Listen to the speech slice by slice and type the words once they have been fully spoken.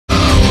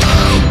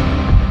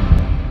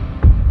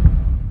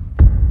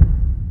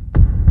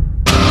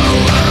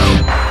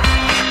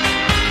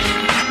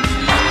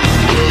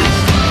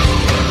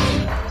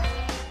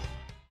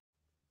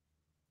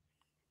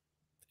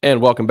And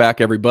welcome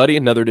back, everybody.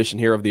 Another edition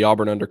here of the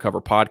Auburn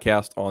Undercover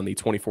podcast on the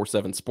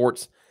 24/7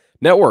 Sports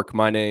Network.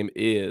 My name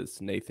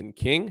is Nathan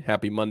King.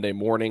 Happy Monday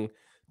morning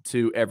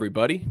to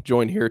everybody.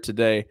 Joined here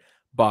today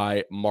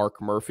by Mark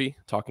Murphy,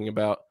 talking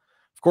about,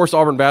 of course,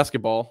 Auburn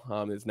basketball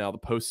is now the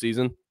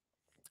postseason,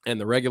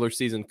 and the regular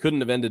season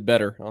couldn't have ended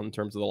better in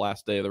terms of the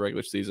last day of the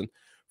regular season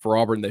for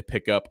Auburn. They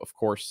pick up, of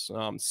course,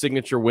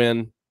 signature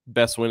win,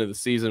 best win of the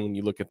season when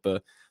you look at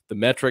the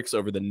metrics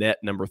over the net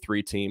number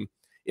 3 team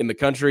in the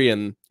country,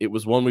 and it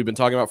was one we've been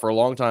talking about for a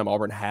long time.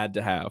 Auburn had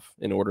to have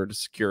in order to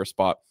secure a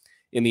spot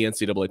in the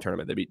NCAA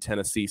tournament. They beat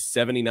Tennessee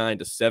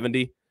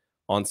 79-70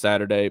 on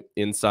Saturday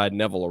inside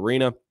Neville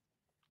Arena.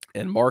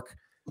 And Mark,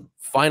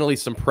 finally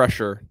some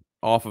pressure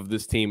off of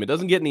this team. It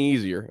doesn't get any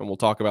easier, and we'll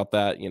talk about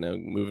that,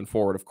 moving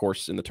forward. Of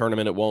course, in the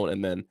tournament it won't,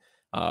 and then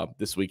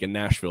this week in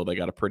Nashville they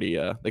got a pretty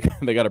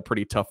they got a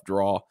pretty tough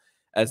draw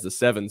as the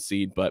 7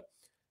 seed. But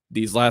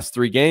these last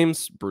 3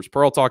 games, Bruce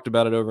Pearl talked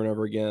about it over and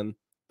over again.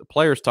 The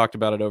players talked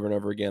about it over and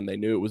over again. They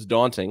knew it was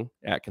daunting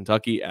at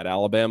Kentucky, at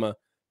Alabama,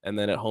 and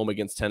then at home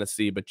against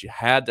Tennessee, but you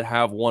had to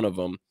have one of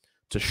them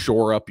to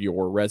shore up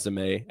your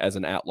resume as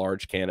an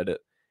at-large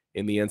candidate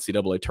in the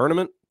NCAA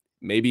tournament.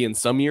 Maybe in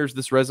some years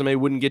this resume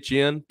wouldn't get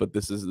you in, but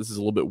this is a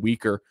little bit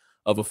weaker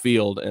of a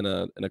field, and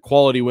a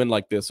quality win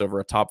like this over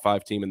a top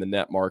 5 team in the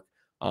net, Mark,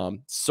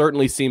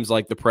 certainly seems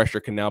like the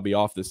pressure can now be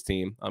off this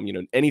team.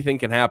 Anything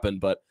can happen,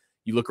 but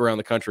you look around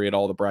the country at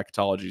all the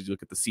bracketologies, you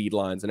look at the seed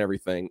lines and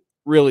everything,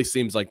 really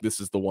seems like this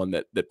is the one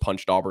that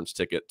punched Auburn's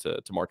ticket to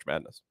March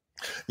Madness.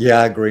 Yeah,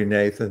 I agree,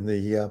 Nathan.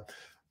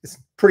 It's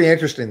pretty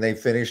interesting. They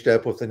finished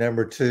up with the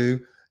number 2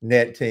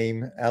 net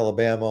team,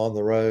 Alabama, on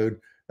the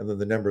road, and then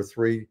the number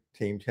 3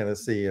 team,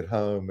 Tennessee, at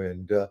home.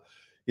 And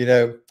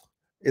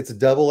it's a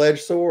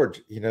double-edged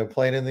sword.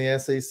 Playing in the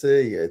SEC,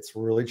 it's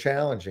really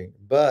challenging.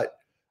 But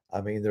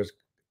there's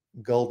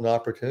golden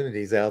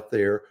opportunities out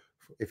there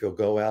if you'll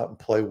go out and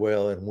play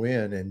well and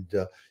win, and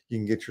you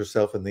can get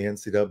yourself in the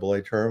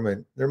NCAA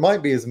tournament. There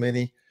might be as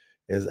many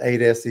as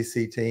 8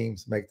 SEC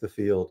teams make the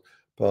field,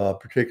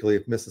 particularly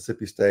if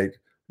Mississippi State,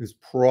 who's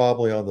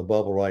probably on the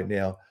bubble right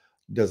now,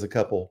 does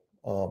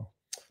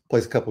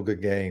plays a couple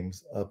good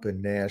games up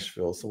in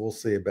Nashville. So we'll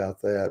see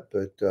about that.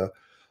 But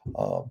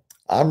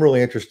I'm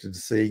really interested to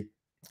see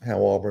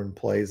how Auburn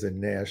plays in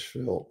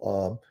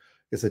Nashville.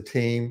 It's a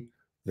team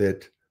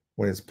that,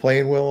 when it's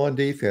playing well on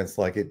defense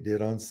like it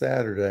did on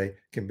Saturday,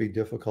 can be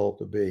difficult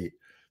to beat.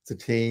 It's a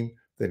team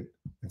that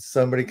when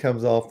somebody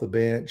comes off the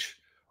bench,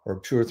 or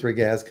 2 or 3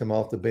 guys come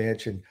off the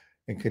bench and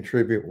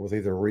contribute with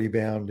either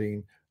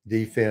rebounding,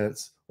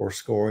 defense, or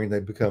scoring, they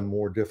become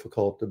more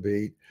difficult to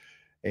beat.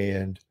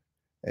 And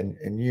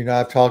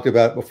I've talked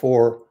about it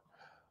before,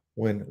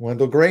 when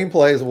Wendell Green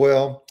plays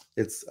well,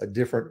 it's a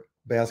different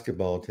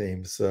basketball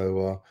team.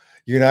 So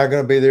you and I are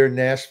going to be there in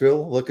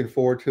Nashville. Looking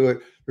forward to it.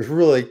 There's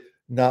really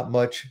not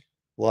much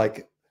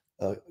like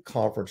a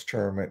conference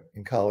tournament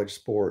in college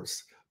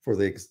sports for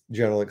the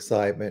general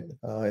excitement.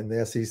 In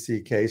the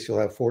SEC case, you'll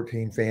have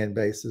 14 fan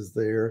bases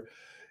there,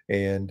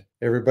 and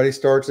everybody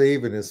starts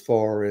even as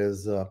far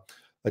as a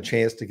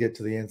chance to get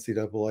to the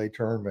NCAA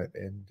tournament.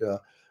 And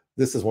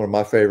this is one of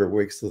my favorite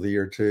weeks of the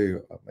year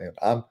too.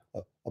 I'm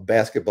a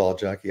basketball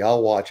junkie.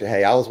 I'll watch it.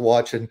 Hey, I was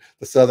watching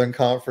the Southern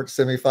Conference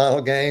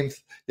semifinal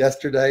games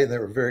yesterday, and they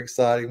were very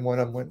exciting. One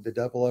of them went into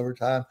double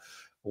overtime.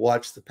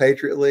 Watched the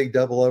Patriot League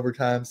double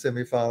overtime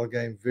semifinal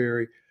game.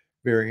 Very,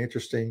 very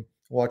interesting.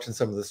 Watching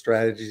some of the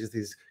strategies of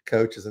these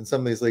coaches, and some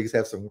of these leagues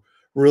have some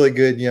really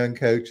good young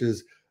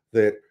coaches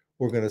that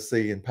we're going to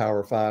see in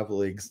Power 5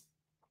 leagues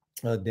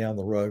down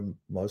the road,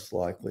 most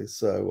likely.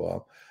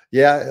 So,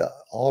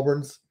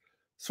 Auburn's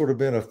sort of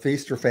been a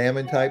feast or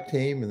famine type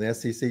team in the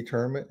SEC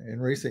tournament in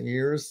recent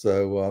years.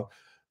 So,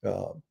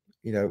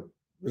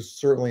 there's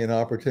certainly an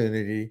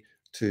opportunity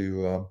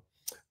to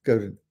go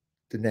to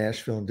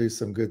Nashville and do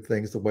some good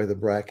things the way the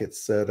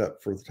bracket's set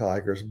up for the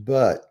Tigers.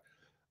 But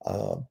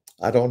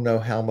I don't know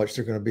how much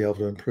they're going to be able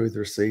to improve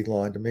their seed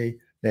line. To me,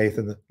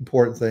 Nathan, the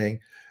important thing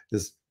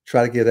is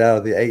try to get out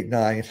of the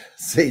 8-9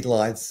 seed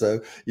line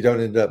so you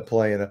don't end up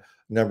playing a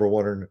number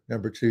 1 or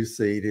number 2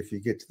 seed if you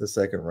get to the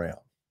second round.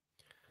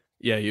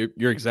 Yeah,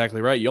 you're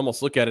exactly right. You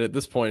almost look at it at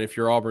this point, if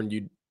you're Auburn,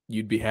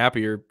 you'd be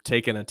happier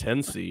taking a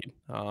 10 seed,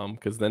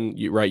 because then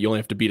you only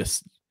have to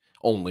beat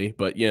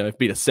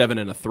beat a 7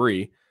 and a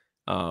 3.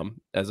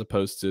 As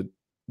opposed to,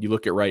 you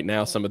look at right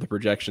now some of the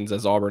projections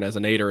as Auburn as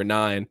an 8 or a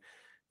 9,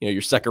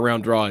 your second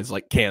round draw is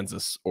like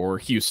Kansas or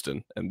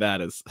Houston, and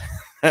that is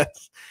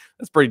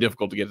that's pretty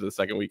difficult to get to the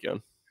second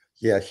weekend.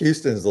 Yeah,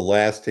 Houston is the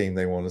last team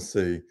they want to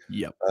see.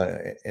 Yep.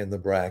 In the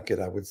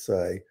bracket, I would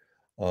say.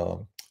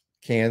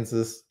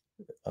 Kansas,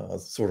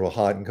 sort of a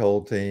hot and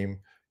cold team.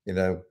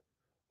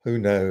 Who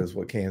knows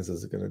what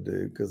Kansas is going to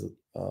do, because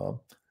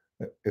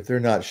if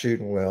they're not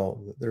shooting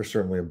well, they're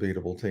certainly a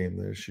beatable team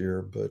this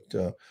year.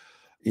 But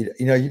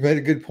you made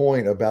a good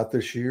point about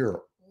this year,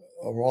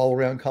 all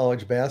around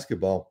college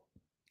basketball.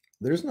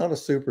 There's not a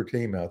super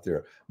team out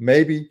there.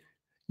 Maybe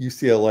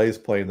UCLA is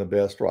playing the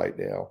best right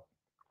now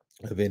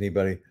of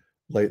anybody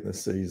late in the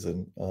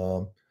season.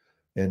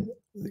 And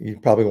you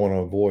probably want to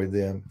avoid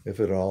them if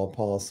at all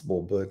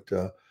possible.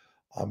 But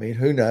I mean,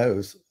 who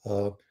knows?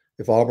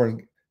 If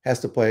Auburn has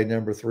to play a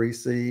number 3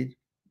 seed,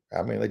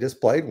 I mean, they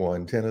just played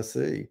one,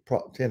 Tennessee.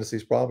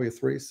 Tennessee's probably a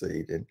 3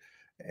 seed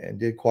and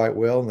did quite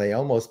well. And they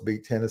almost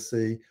beat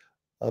Tennessee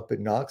up at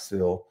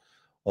Knoxville.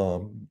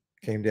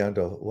 Came down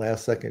to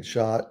last second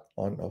shot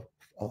on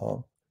a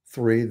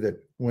three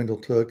that Wendell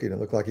took, and it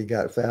looked like he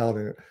got fouled,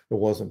 and it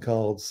wasn't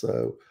called.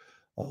 So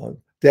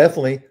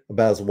definitely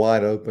about as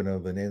wide open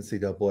of an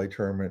NCAA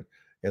tournament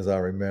as I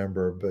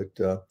remember.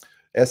 But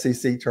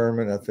SEC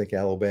tournament, I think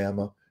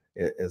Alabama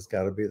has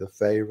got to be the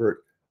favorite.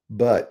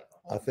 But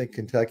I think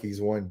Kentucky's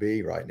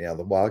 1B right now.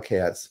 The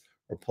Wildcats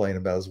are playing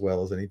about as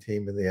well as any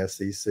team in the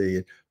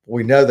SEC.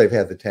 We know they've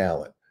had the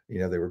talent. You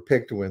know, they were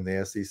picked to win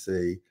the SEC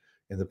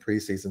in the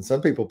preseason.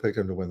 Some people picked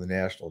them to win the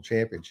national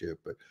championship,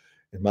 but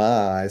in my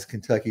eyes,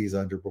 Kentucky's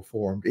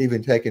underperformed,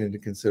 even taking into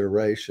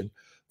consideration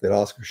that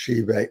Oscar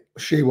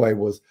Sheway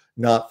was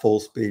not full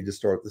speed to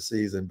start the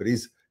season, but he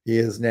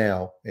is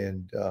now,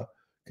 and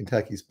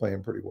Kentucky's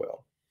playing pretty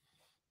well.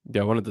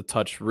 Yeah, I wanted to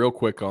touch real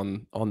quick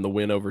on the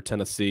win over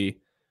Tennessee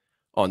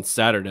on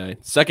Saturday.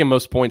 Second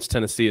most points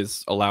Tennessee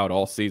has allowed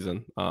all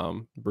season.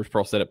 Bruce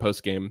Pearl said at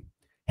postgame,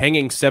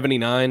 hanging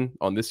 79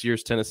 on this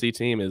year's Tennessee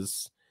team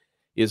is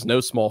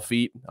no small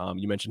feat.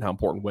 You mentioned how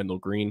important Wendell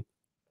Green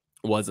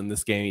was in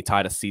this game. He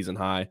tied a season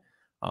high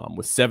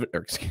with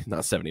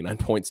 79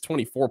 points,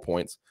 24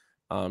 points.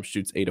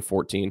 Shoots 8 of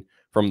 14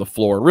 from the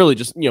floor. Really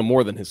just,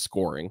 more than his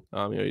scoring.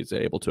 He's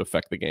able to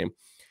affect the game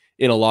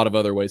in a lot of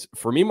other ways.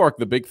 For me, Mark,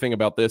 the big thing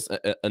about this,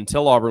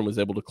 until Auburn was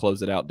able to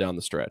close it out down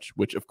the stretch,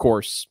 which of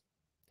course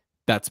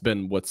that's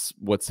been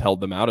what's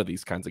held them out of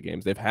these kinds of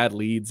games. They've had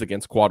leads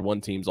against quad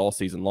one teams all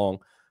season long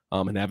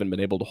and haven't been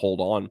able to hold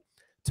on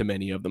to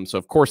many of them. So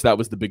of course that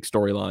was the big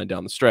storyline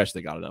down the stretch.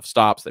 They got enough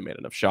stops. They made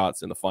enough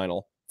shots in the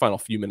final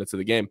few minutes of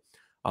the game.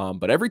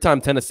 But every time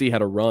Tennessee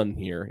had a run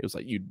here, it was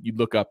like you'd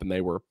look up and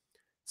they were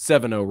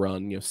 7-0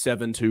 run,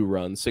 7-2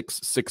 run,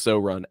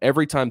 6-0 run.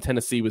 Every time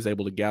Tennessee was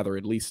able to gather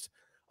at least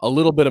a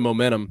little bit of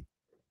momentum,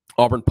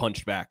 Auburn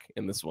punched back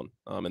in this one.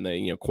 And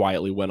they,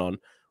 quietly went on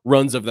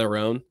runs of their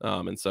own.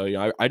 And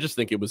so, I just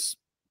think it was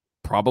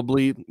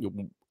probably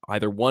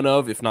either one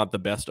of, if not the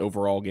best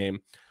overall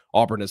game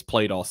Auburn has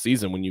played all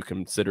season when you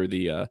consider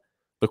the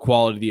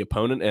quality of the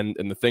opponent.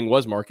 And the thing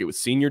was, Mark, it was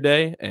senior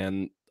day,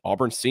 and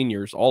Auburn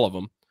seniors, all of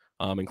them,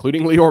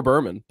 including Lior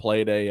Berman,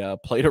 played a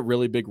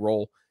really big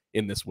role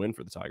in this win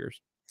for the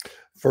Tigers.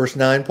 First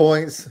 9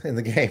 points in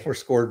the game were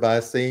scored by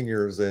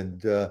seniors,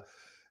 and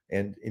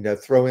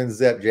throw in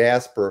Zep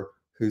Jasper,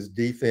 whose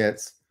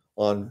defense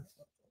on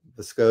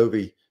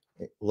Vescovi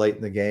late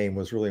in the game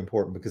was really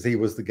important because he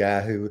was the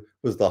guy who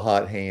was the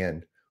hot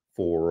hand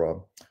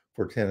for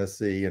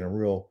Tennessee, and a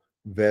real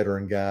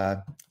veteran guy.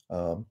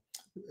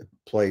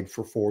 Played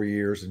for 4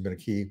 years and been a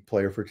key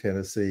player for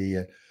Tennessee.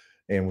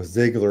 And with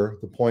Ziegler,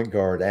 the point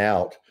guard,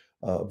 out,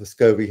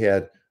 Vescovi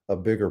had a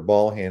bigger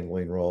ball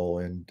handling role,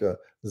 and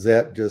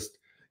Zep just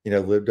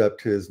lived up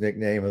to his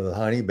nickname of the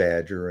Honey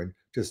Badger and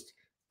just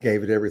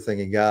gave it everything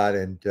he got.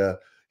 And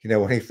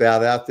when he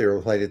fouled out there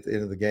late at the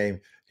end of the game,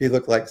 he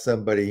looked like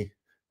somebody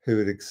who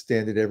had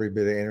extended every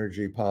bit of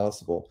energy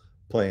possible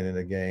playing in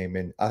a game.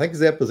 And I think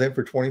Zep was in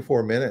for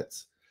 24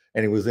 minutes,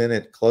 and he was in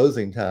at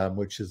closing time,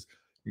 which is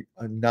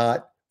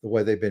not the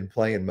way they've been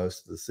playing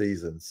most of the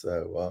season.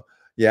 So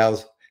I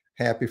was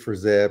happy for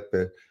Zep.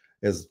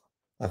 As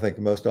I think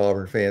most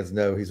Auburn fans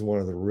know, he's one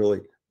of the really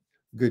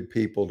good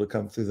people to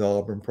come through the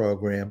Auburn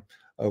program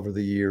over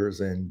the years.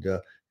 And,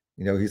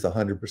 he's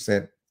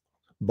 100%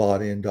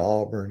 bought into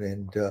Auburn.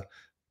 And,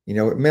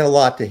 it meant a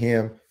lot to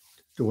him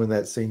to win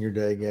that senior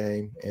day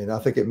game. And I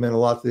think it meant a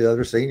lot to the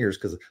other seniors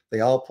because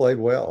they all played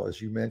well,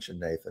 as you mentioned,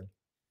 Nathan.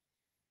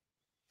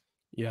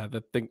 Yeah,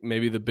 I think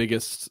maybe the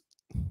biggest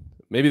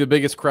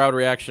crowd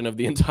reaction of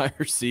the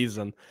entire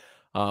season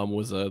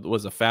was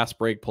a fast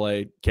break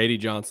play. Katie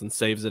Johnson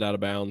saves it out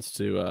of bounds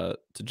to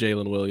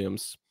Jalen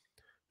Williams,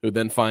 who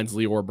then finds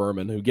Lior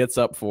Berman, who gets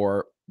up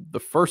for the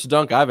first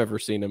dunk I've ever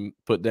seen him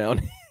put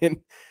down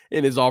in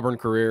his Auburn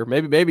career.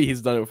 Maybe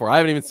he's done it before. I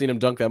haven't even seen him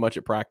dunk that much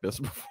at practice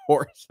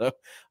before. So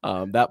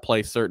that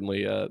play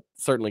certainly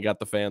got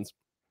the fans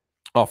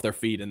off their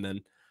feet. And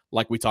then,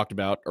 like we talked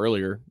about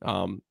earlier,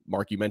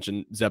 Mark, you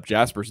mentioned Zep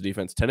Jasper's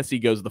defense. Tennessee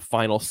goes the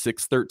final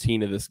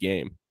 6-13 of this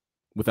game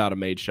without a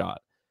made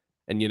shot.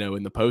 And,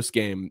 in the post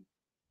game,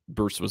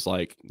 Bruce was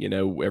like,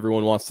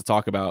 everyone wants to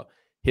talk about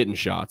hitting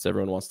shots.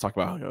 Everyone wants to talk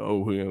about,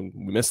 we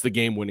missed the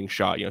game-winning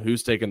shot.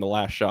 who's taking the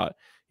last shot?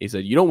 He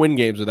said, you don't win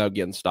games without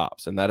getting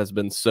stops. And that has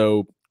been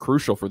so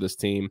crucial for this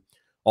team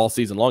all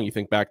season long. You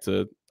think back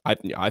to,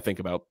 I think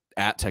about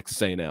at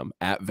Texas A&M,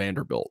 at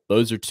Vanderbilt.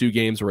 Those are two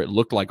games where it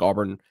looked like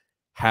Auburn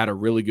had a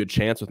really good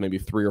chance with maybe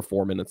 3 or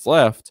 4 minutes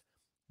left,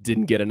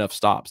 didn't get enough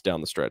stops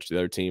down the stretch. The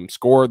other team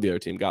scored. The other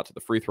team got to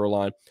the free throw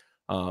line.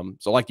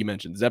 So like you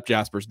mentioned, Zep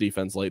Jasper's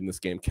defense late in this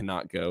game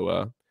cannot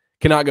go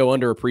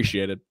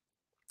underappreciated.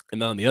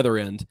 And then on the other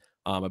end,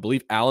 I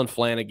believe Alan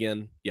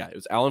Flanagan, it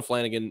was Alan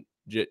Flanagan,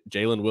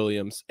 Jalen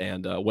Williams,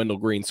 and Wendell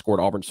Green scored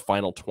Auburn's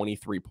final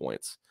 23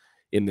 points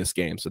in this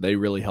game. So they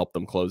really helped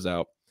them close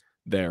out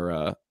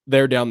their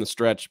down the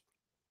stretch.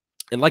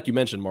 And like you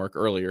mentioned, Mark,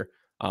 earlier,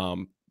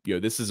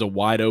 this is a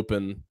wide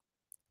open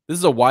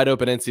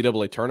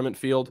NCAA tournament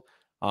field.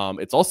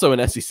 It's also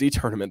an SEC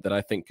tournament that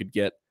I think could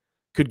get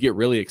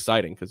really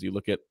exciting, because you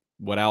look at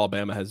what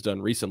Alabama has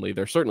done recently.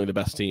 They're certainly the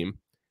best team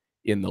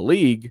in the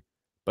league,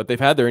 but they've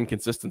had their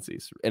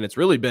inconsistencies, and it's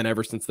really been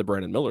ever since the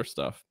Brandon Miller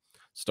stuff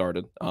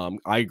started.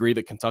 I agree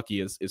that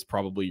Kentucky is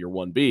probably your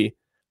 1B.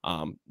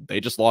 They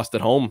just lost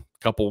at home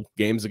a couple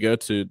games ago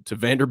to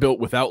Vanderbilt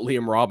without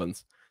Liam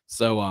Robbins.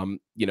 So,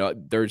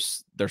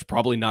 there's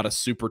probably not a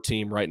super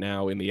team right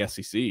now in the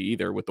SEC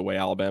either, with the way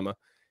Alabama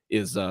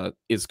is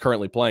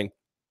currently playing.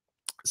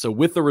 So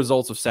with the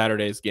results of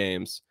Saturday's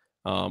games,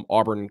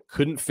 Auburn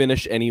couldn't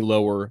finish any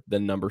lower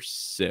than number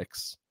 7.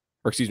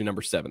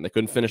 They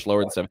couldn't finish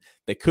lower than 7.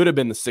 They could have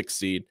been the 6th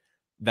seed.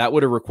 That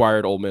would have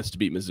required Ole Miss to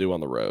beat Mizzou on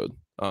the road.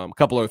 A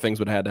couple other things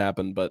would have had to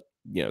happen, but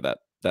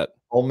that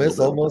Ole Miss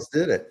almost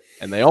did it,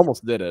 and they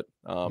almost did it.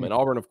 And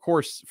Auburn, of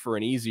course, for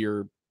an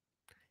easier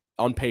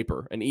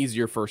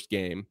first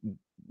game,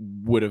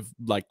 would have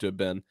liked to have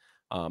been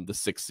the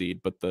 6th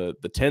seed, but the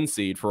 10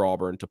 seed for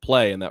Auburn to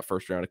play in that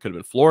first round, it could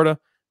have been Florida,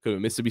 could have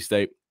been Mississippi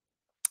State,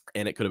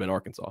 and it could have been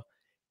Arkansas.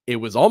 It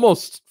was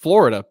almost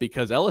Florida,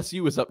 because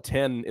LSU was up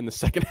 10 in the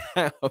second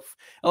half.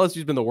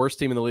 LSU's been the worst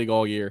team in the league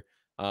all year,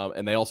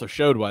 and they also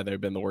showed why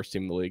they've been the worst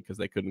team in the league, because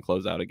they couldn't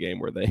close out a game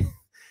where they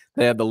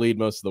had the lead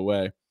most of the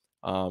way.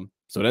 So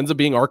it ends up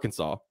being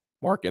Arkansas,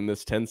 Mark, in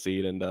this 10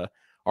 seed, and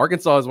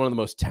Arkansas is one of the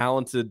most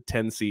talented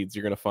 10 seeds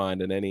you're going to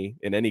find in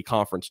any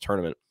conference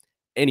tournament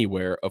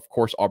anywhere. Of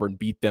course, Auburn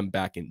beat them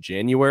back in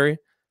January,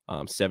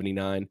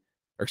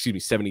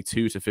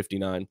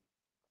 72-59.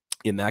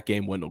 In that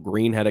game, Wendell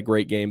Green had a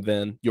great game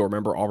then. You'll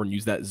remember Auburn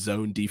used that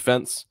zone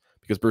defense,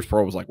 because Bruce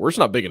Pearl was like, we're just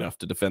not big enough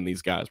to defend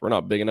these guys. We're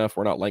not big enough.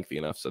 We're not lengthy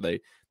enough. So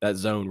that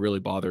zone really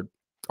bothered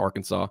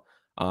Arkansas.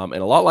 And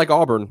a lot like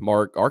Auburn,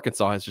 Mark,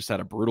 Arkansas has just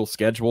had a brutal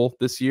schedule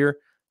this year.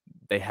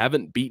 They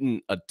haven't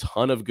beaten a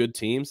ton of good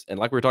teams. And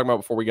like we were talking about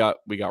before we got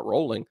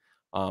rolling,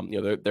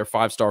 their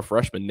 5-star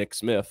freshman, Nick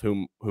Smith,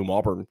 whom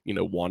Auburn,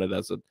 wanted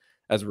as a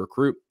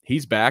recruit,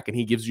 he's back, and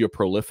he gives you a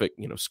prolific,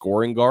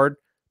 scoring guard.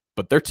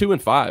 But they're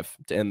 2-5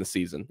 to end the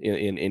season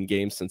in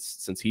games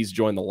since he's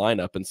joined the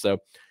lineup. And so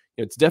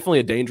it's definitely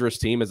a dangerous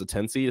team as a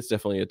 10 seed. It's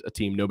definitely a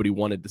team nobody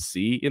wanted to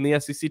see in the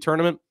SEC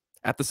tournament.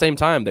 At the same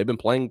time, they've been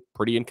playing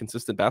pretty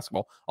inconsistent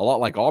basketball. A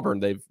lot like Auburn,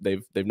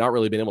 they've not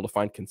really been able to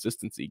find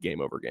consistency game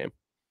over game.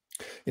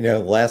 The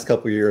last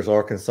couple of years,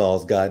 Arkansas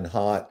has gotten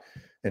hot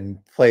and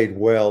played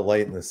well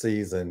late in the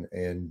season,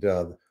 and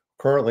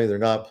currently they're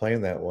not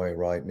playing that way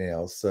right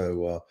now.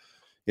 So,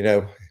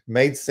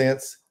 made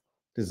sense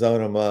to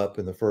zone them up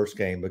in the first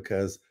game,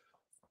 because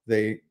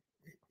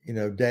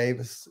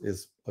Davis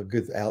is a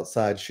good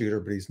outside shooter,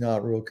 but he's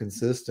not real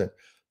consistent.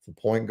 The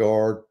point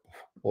guard,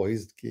 boy,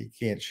 he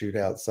can't shoot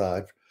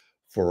outside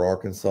for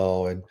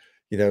Arkansas. And,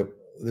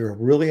 they're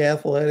really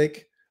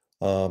athletic.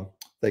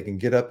 They can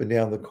get up and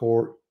down the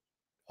court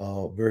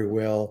very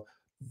well.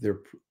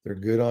 They're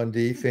good on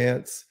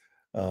defense.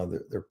 They're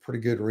a pretty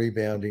good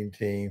rebounding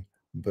team.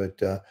 But,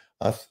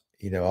 I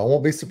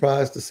won't be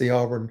surprised to see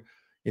Auburn,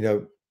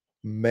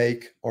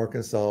 make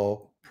Arkansas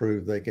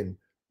prove they can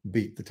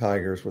beat the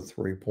Tigers with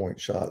 3-point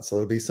shots. So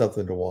it'll be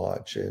something to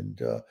watch.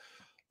 And,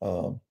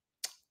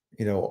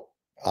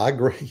 I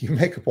agree. You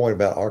make a point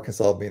about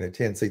Arkansas being a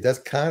 10 seed. That's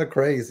kind of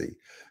crazy,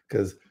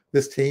 because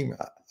this team,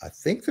 I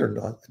think they're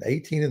not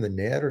 18 in the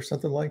net or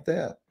something like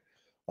that.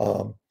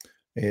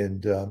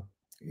 It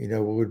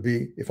would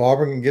be, if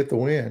Auburn can get the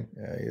win,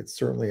 it's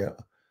certainly a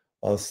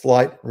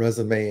slight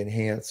resume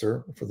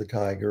enhancer for the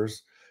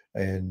Tigers.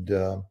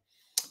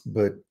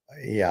 But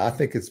yeah, I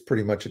think it's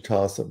pretty much a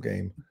toss-up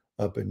game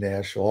up in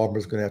Nashville.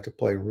 Auburn's going to have to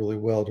play really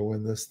well to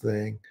win this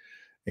thing,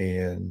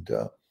 and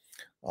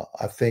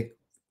I think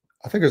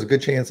there's a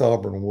good chance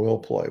Auburn will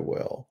play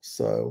well.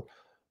 So,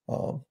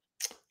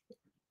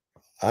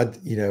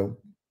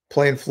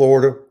 playing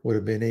Florida would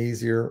have been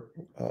easier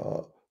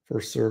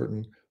for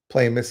certain.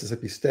 Playing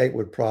Mississippi State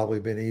would probably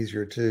have been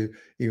easier too,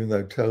 even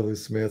though Tolu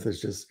Smith is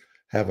just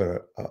having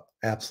an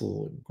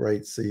absolutely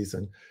great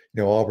season.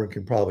 Auburn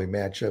can probably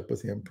match up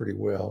with him pretty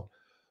well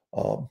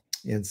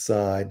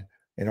inside,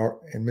 and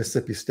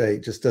Mississippi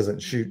State just doesn't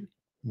shoot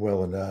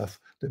well enough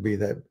to be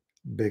that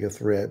big a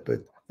threat, but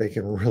they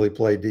can really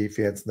play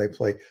defense, and they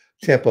play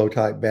tempo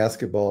type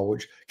basketball,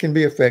 which can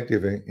be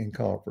effective in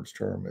conference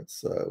tournaments.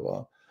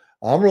 So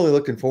I'm really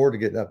looking forward to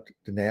getting up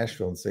to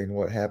Nashville and seeing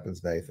what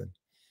happens, Nathan.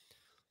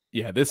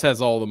 Yeah, this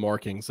has all the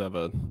markings of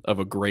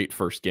a great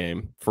first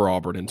game for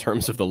Auburn in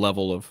terms of the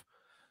level of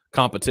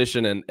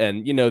competition, and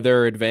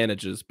there are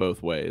advantages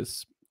both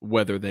ways,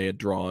 whether they had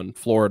drawn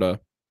Florida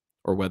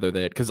or whether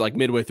they had, because like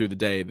midway through the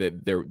day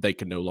they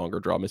could no longer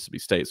draw Mississippi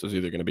State, so it's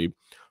either going to be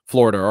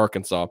Florida or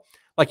Arkansas.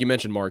 Like you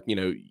mentioned, Mark,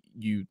 and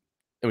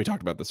we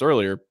talked about this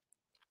earlier,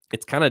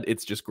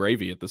 it's just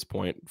gravy at this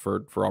point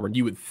for Auburn.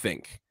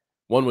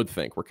 One would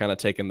think we're kind of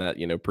taking that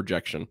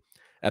projection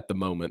at the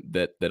moment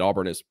that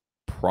Auburn is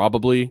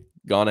probably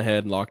gone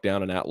ahead and locked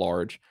down an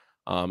at-large.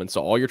 And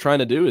so all you're trying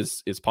to do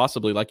is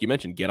possibly, like you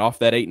mentioned, get off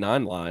that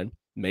 8-9 line,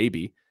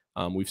 maybe.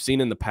 We've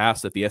seen in the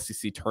past that the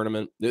SEC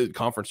tournament, the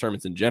conference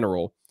tournaments in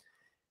general,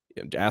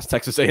 ask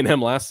Texas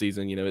A&M last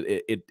season,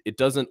 it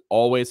doesn't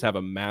always have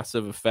a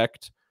massive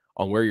effect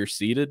on where you're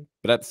seated,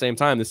 but at the same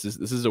time, this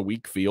is a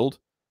weak field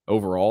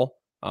overall.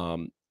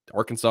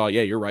 Arkansas,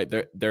 yeah, you're right.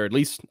 They're at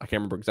least, I can't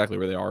remember exactly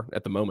where they are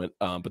at the moment,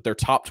 but they're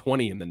top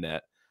 20 in the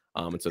net.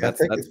 And so I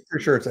think it's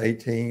pretty sure it's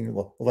 18.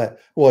 Well, that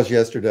was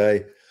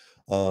yesterday.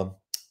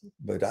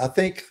 But I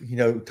think,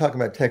 talking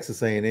about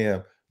Texas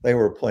A&M, they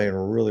were playing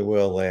really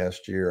well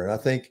last year. And I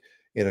think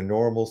in a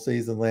normal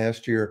season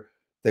last year,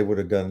 they would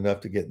have done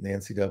enough to get in the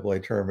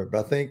NCAA tournament.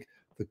 But I think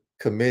the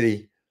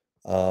committee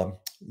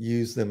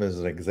used them as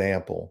an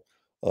example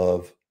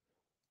of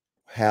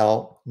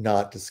how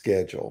not to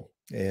schedule.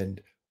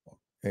 And,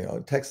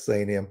 Texas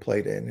A&M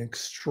played an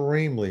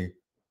extremely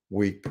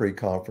weak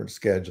pre-conference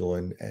schedule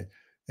and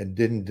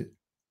didn't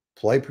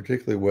play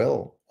particularly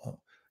well,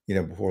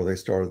 before they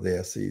started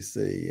the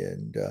SEC.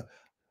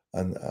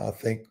 And I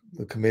think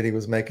the committee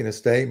was making a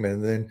statement,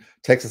 and then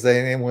Texas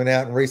A&M went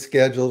out and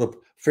rescheduled a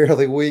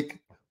fairly weak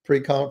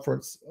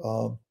pre-conference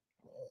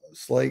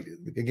slate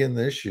again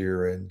this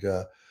year. And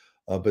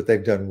but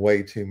they've done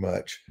way too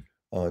much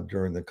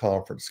during the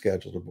conference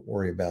schedule to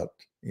worry about,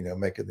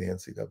 making the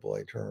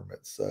NCAA tournament.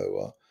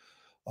 So,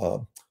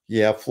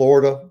 yeah,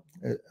 Florida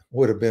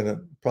would have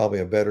been probably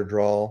a better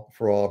draw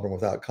for Auburn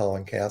without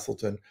Colin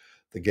Castleton.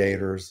 The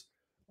Gators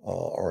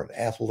are an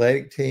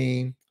athletic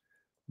team,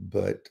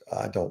 but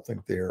I don't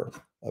think they're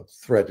a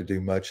threat to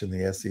do much in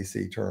the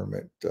SEC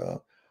tournament.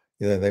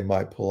 They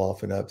might pull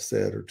off an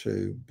upset or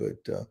two, but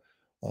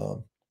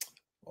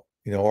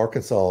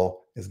Arkansas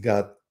has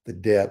got the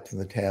depth and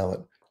the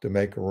talent to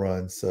make a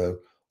run. So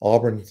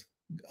Auburn's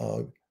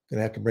going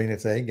to have to bring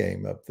its A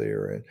game up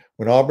there. And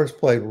when Auburn's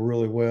played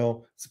really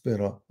well, it's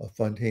been a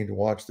fun team to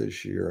watch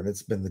this year. And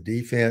it's been the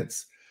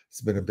defense.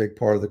 It's been a big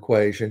part of the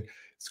equation,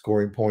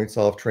 scoring points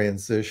off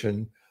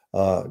transition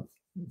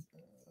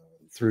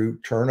through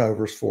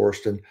turnovers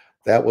forced. And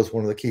that was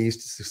one of the keys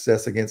to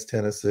success against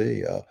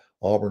Tennessee.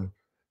 Auburn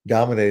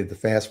dominated the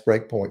fast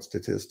break point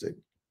statistic.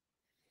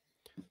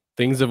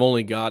 Things have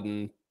only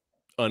gotten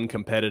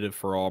uncompetitive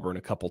for Auburn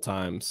a couple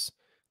times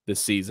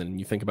this season.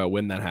 You think about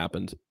when that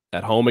happened.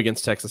 At home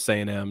against Texas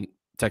A&M,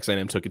 Texas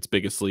A&M took its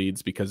biggest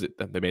leads because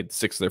they made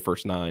 6 of their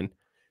first 9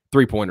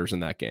 3-pointers in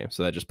that game.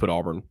 So that just put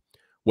Auburn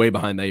way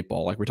behind the 8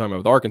 ball. Like we're talking about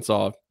with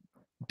Arkansas,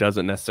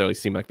 doesn't necessarily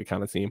seem like the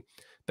kind of team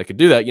that could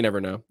do that. You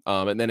never know.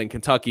 And then in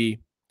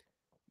Kentucky,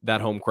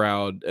 that home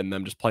crowd and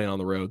them just playing on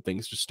the road,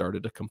 things just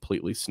started to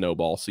completely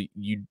snowball. So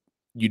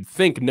you'd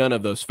think none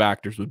of those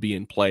factors would be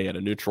in play at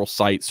a neutral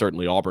site.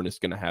 Certainly Auburn is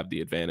going to have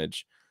the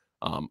advantage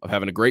of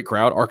having a great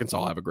crowd. Arkansas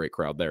will have a great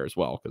crowd there as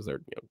well because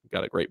they're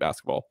got a great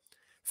basketball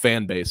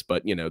fan base.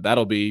 But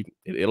it'll be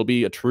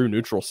a true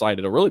neutral site.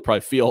 It'll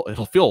feel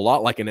a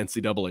lot like an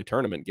NCAA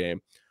tournament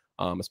game,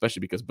 especially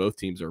because both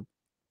teams are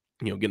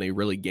going to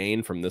really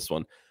gain from this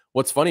one.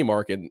 What's funny,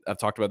 Mark, and I've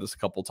talked about this a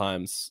couple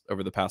times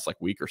over the past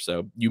week or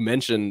so. You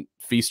mentioned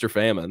feast or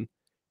famine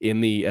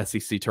in the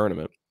SEC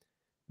tournament.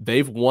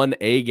 They've won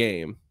a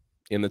game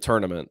in the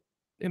tournament,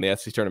 in the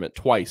SEC tournament,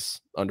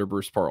 twice under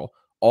Bruce Pearl.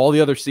 All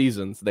the other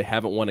seasons, they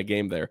haven't won a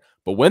game there.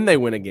 But when they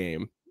win a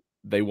game,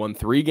 they won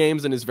 3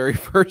 games in his very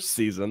first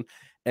season.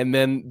 And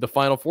then the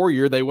Final Four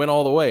year, they went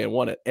all the way and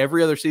won it.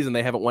 Every other season,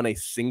 they haven't won a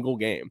single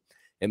game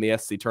in the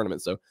SEC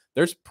tournament. So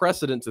there's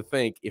precedent to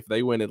think if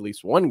they win at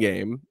least one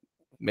game,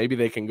 maybe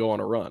they can go on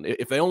a run.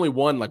 If they only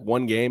won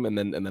one game and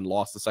then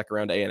lost the second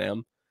round to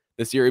A&M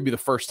this year, it'd be the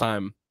first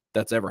time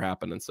that's ever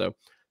happened. And so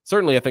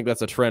certainly I think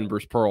that's a trend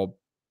Bruce Pearl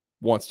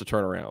wants to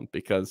turn around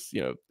because,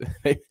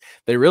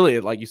 they really,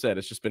 like you said,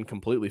 it's just been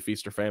completely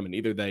feast or famine.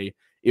 Either they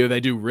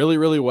do really,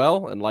 really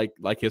well. And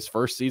like his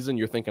first season,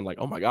 you're thinking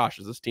oh my gosh,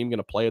 is this team going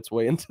to play its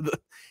way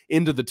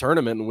into the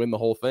tournament and win the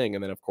whole thing?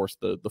 And then of course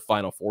the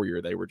Final Four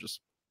year, they were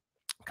just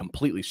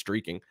completely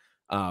streaking.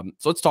 So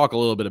let's talk a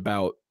little bit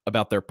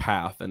about their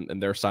path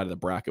and their side of the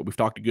bracket. We've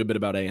talked a good bit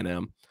about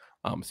A&M.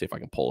 See if I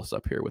can pull us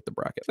up here with the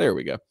bracket. There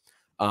we go.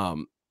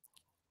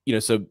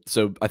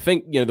 So I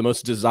think, the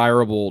most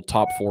desirable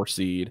top 4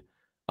 seed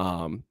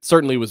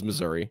certainly was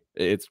Missouri.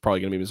 It's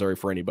probably going to be Missouri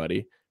for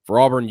anybody. For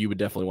Auburn, you would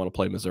definitely want to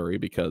play Missouri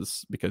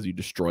because you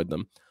destroyed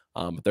them.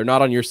 But they're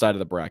not on your side of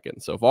the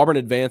bracket. So if Auburn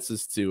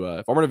advances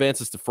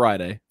to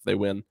Friday, if they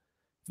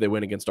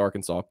win against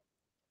Arkansas,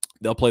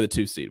 they'll play the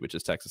 2 seed, which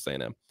is Texas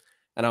A&M.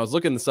 And I was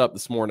looking this up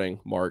this morning,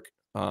 Mark.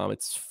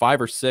 It's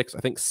 5 or 6, I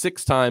think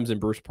 6 times in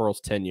Bruce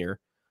Pearl's tenure.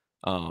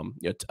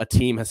 A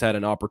team has had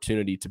an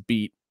opportunity to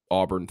beat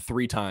Auburn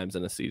 3 times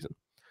in a season.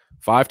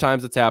 5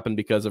 times it's happened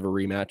because of a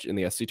rematch in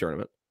the SC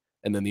tournament.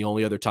 And then the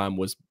only other time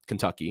was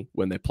Kentucky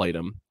when they played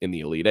them in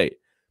the Elite 8.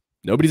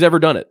 Nobody's ever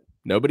done it.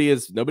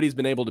 Nobody's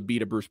been able to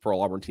beat a Bruce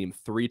Pearl Auburn team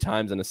 3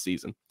 times in a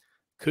season.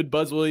 Could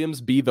Buzz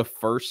Williams be the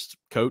first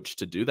coach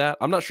to do that?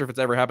 I'm not sure if it's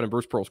ever happened in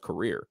Bruce Pearl's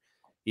career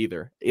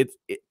either.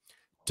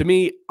 To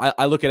me,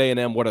 I look at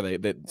A&M. What are they?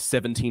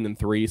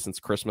 17-3 since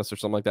Christmas or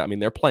something like that. I mean,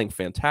 they're playing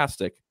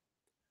fantastic.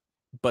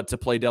 But to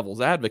play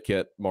devil's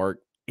advocate, Mark,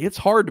 it's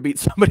hard to beat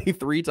somebody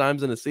 3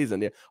 times in a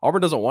season. Yeah,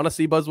 Auburn doesn't want to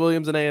see Buzz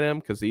Williams in A&M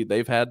because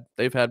they've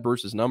had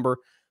Bruce's number,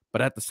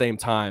 but at the same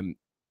time,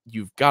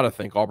 you've got to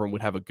think Auburn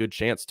would have a good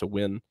chance to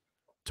win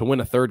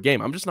a third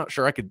game. I'm just not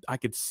sure I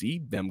could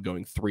see them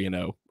going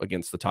 3-0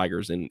 against the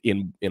Tigers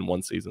in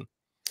one season.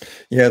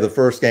 Yeah, the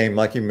first game,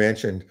 like you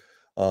mentioned,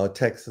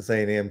 Texas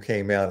A&M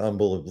came out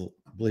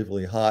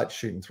unbelievably hot,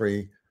 shooting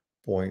 3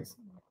 points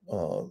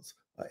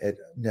at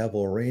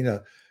Neville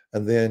Arena,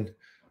 and then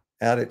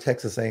out at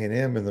Texas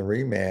A&M in the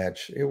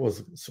rematch, it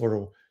was sort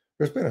of.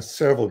 There's been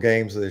several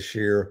games this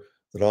year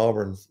that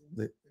Auburn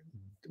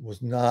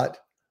was not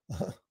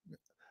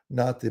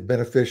the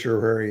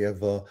beneficiary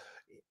of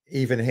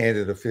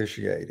even-handed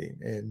officiating,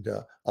 and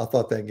I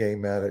thought that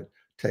game out at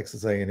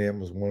Texas A&M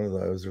was one of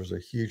those. There was a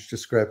huge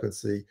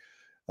discrepancy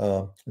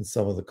in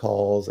some of the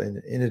calls, and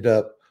it ended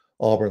up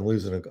Auburn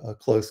losing a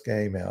close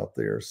game out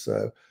there.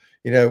 So,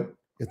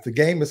 if the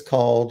game is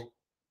called,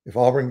 if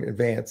Auburn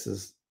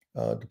advances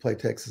to play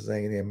Texas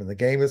A&M, and the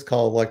game is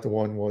called like the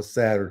one was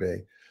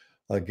Saturday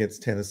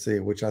against Tennessee,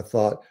 which I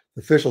thought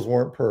the officials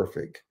weren't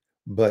perfect,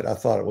 but I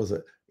thought it was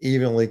an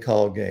evenly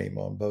called game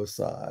on both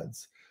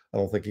sides. I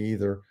don't think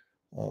either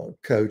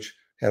coach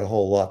had a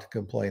whole lot to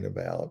complain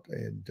about,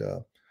 and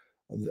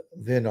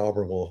then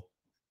Auburn will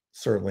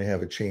certainly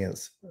have a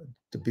chance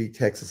to beat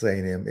Texas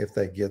A&M if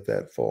they get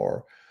that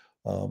far.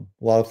 A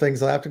lot of things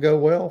will have to go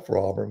well for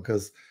Auburn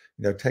because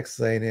Texas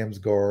A&M's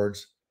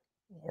guards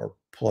are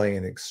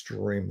playing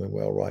extremely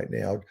well right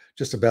now,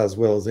 just about as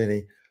well as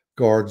any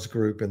guards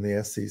group in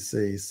the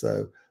SEC.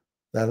 So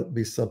that'll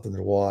be something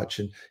to watch.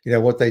 And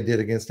what they did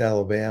against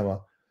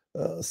Alabama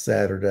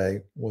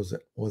Saturday was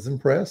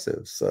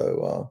impressive.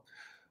 So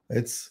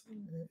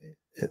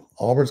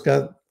Auburn's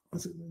got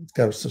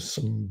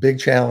some big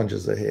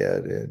challenges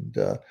ahead, and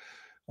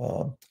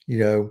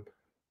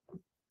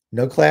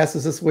no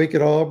classes this week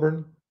at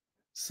Auburn,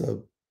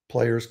 so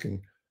players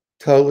can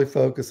totally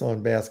focus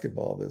on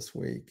basketball this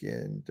week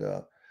and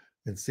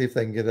see if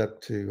they can get up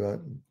to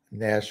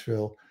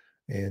Nashville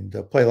and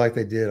play like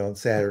they did on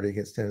Saturday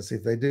against Tennessee.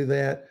 If they do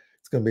that,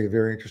 it's going to be a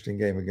very interesting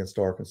game against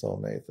Arkansas,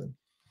 Nathan.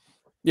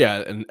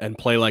 Yeah, and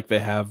play like they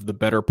have the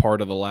better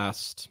part of the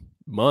last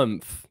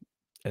month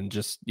and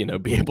just,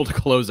 be able to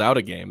close out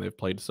a game. They've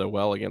played so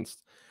well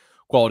against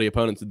quality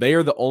opponents. They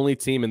are the only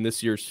team in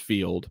this year's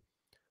field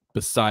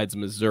besides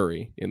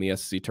Missouri in the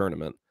SEC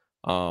tournament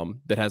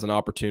that has an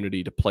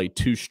opportunity to play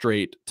 2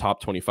 straight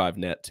top 25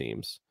 net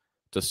teams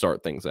to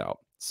start things out.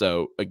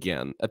 So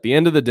again, at the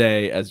end of the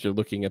day, as you're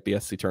looking at the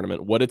SEC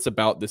tournament, what it's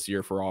about this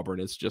year for Auburn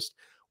is just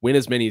win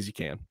as many as you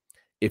can.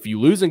 If you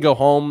lose and go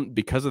home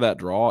because of that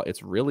draw,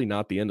 it's really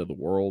not the end of the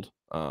world.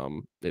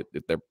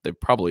 They've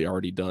probably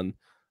already done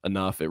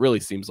enough. It really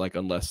seems like,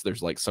 unless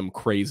there's like some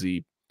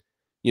crazy,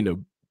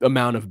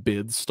 amount of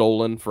bids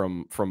stolen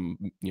from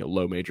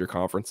low major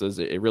conferences,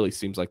 it really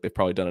seems like they've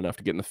probably done enough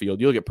to get in the field.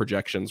 You look at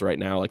projections right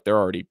now, like they're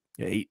already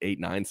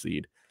 8-9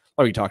 seed,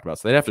 like we talked about.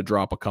 So they'd have to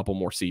drop a couple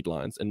more seed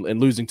lines, and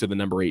losing to the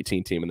number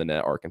 18 team in the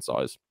net,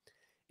 Arkansas,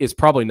 is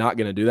probably not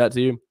going to do that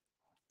to you.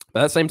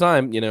 But at the same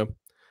time,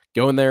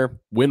 go in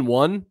there, win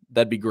 1,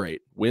 that'd be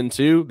great. Win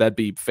 2, that'd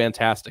be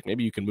fantastic.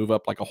 Maybe you can move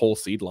up like a whole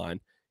seed line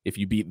if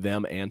you beat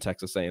them and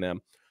Texas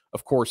A&M.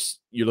 Of course,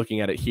 you're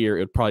looking at it here, it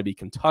would probably be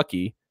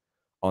Kentucky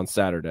on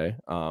Saturday.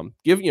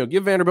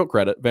 Give Vanderbilt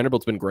credit.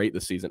 Vanderbilt's been great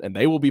this season, and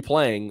they will be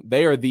playing.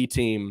 They are the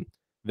team,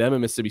 them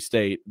and Mississippi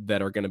State,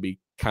 that are going to be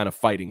kind of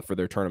fighting for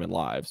their tournament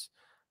lives.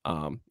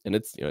 And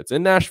it's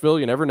in Nashville.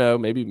 You never know.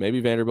 Maybe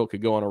Vanderbilt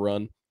could go on a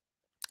run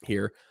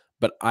here,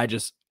 but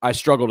I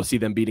struggle to see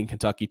them beating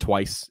Kentucky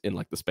twice in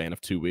like the span of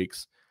 2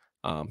 weeks.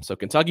 So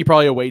Kentucky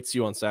probably awaits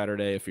you on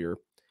Saturday if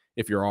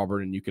you're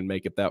Auburn and you can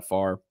make it that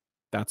far.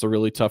 That's a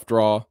really tough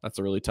draw. That's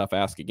a really tough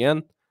ask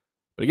again.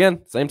 But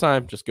again, same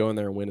time, just go in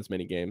there and win as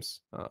many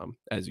games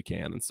as you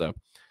can. And so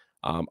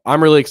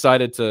I'm really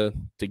excited to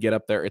get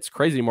up there. It's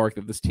crazy, Mark,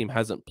 that this team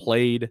hasn't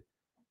played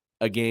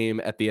a game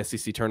at the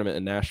SEC tournament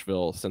in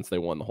Nashville since they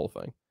won the whole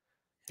thing,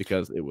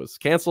 because it was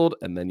canceled,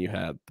 and then you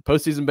had the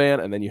postseason ban,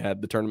 and then you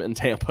had the tournament in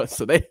Tampa.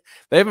 So they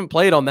haven't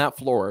played on that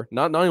floor,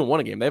 not even won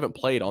a game. They haven't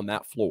played on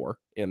that floor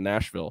in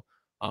Nashville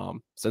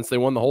since they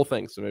won the whole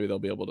thing. So maybe they'll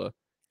be able to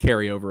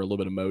carry over a little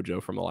bit of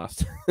mojo from the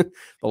last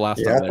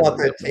Yeah, time. I thought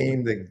that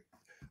team that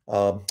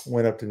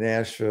went up to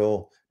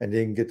Nashville and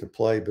didn't get to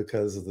play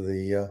because of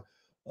the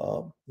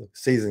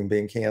season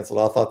being canceled,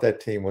 I thought that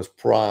team was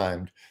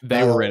primed.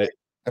 They were ready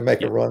to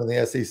make a run in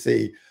the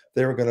SEC.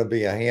 They were going to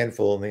be a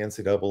handful in the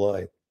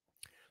NCAA.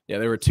 Yeah,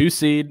 they were 2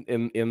 seed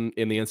in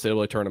the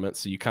NCAA tournament,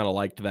 so you kind of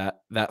liked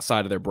that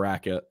side of their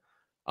bracket.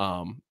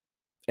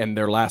 And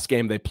their last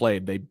game they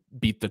played, they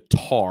beat the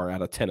tar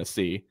out of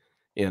Tennessee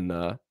in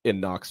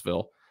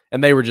Knoxville,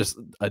 and they were just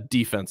a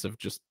defensive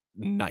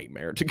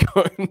nightmare to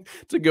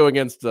go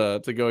against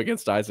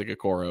Isaac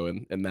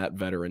Okoro and that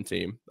veteran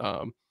team.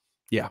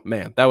 Yeah,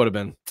 man, that would have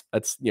been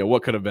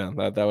what could have been.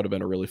 That would have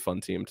been a really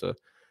fun team to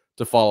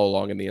follow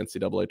along in the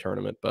NCAA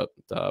tournament. But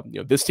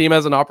this team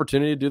has an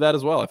opportunity to do that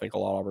as well. I think a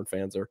lot of Auburn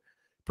fans are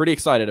pretty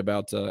excited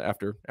about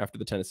after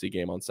the Tennessee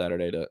game on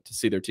Saturday to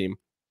see their team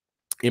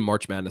in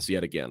March Madness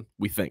yet again.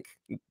 We think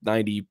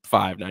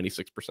 95,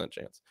 96%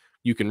 chance.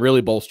 You can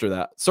really bolster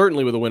that.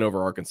 Certainly with a win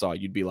over Arkansas,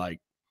 you'd be like,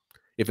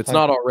 if it's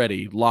not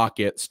already, lock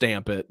it,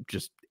 stamp it,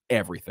 just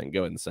everything.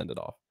 Go ahead and send it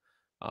off.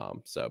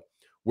 So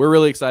we're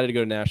really excited to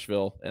go to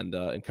Nashville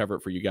and cover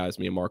it for you guys.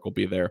 Me and Mark will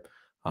be there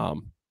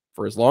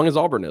for as long as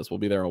Auburn is. We'll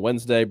be there on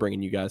Wednesday,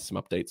 bringing you guys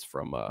some updates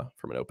from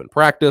an open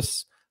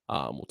practice.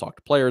 We'll talk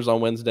to players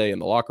on Wednesday in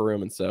the locker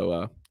room, and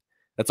so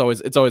it's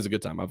always a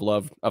good time. I've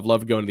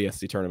loved going to the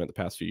SC tournament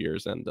the past few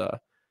years, and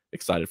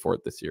excited for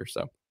it this year.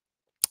 So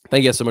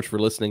thank you guys so much for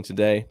listening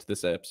today to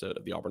this episode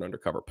of the Auburn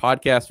Undercover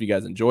podcast. If you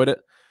guys enjoyed it,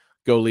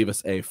 go leave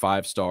us a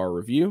 5-star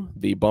review.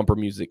 The bumper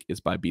music is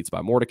by Beats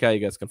by Mordecai. You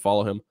guys can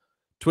follow him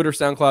Twitter,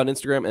 SoundCloud,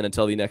 Instagram. And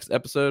until the next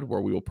episode,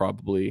 where we will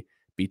probably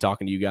be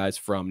talking to you guys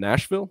from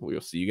Nashville, we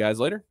will see you guys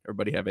later.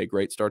 Everybody have a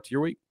great start to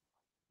your week.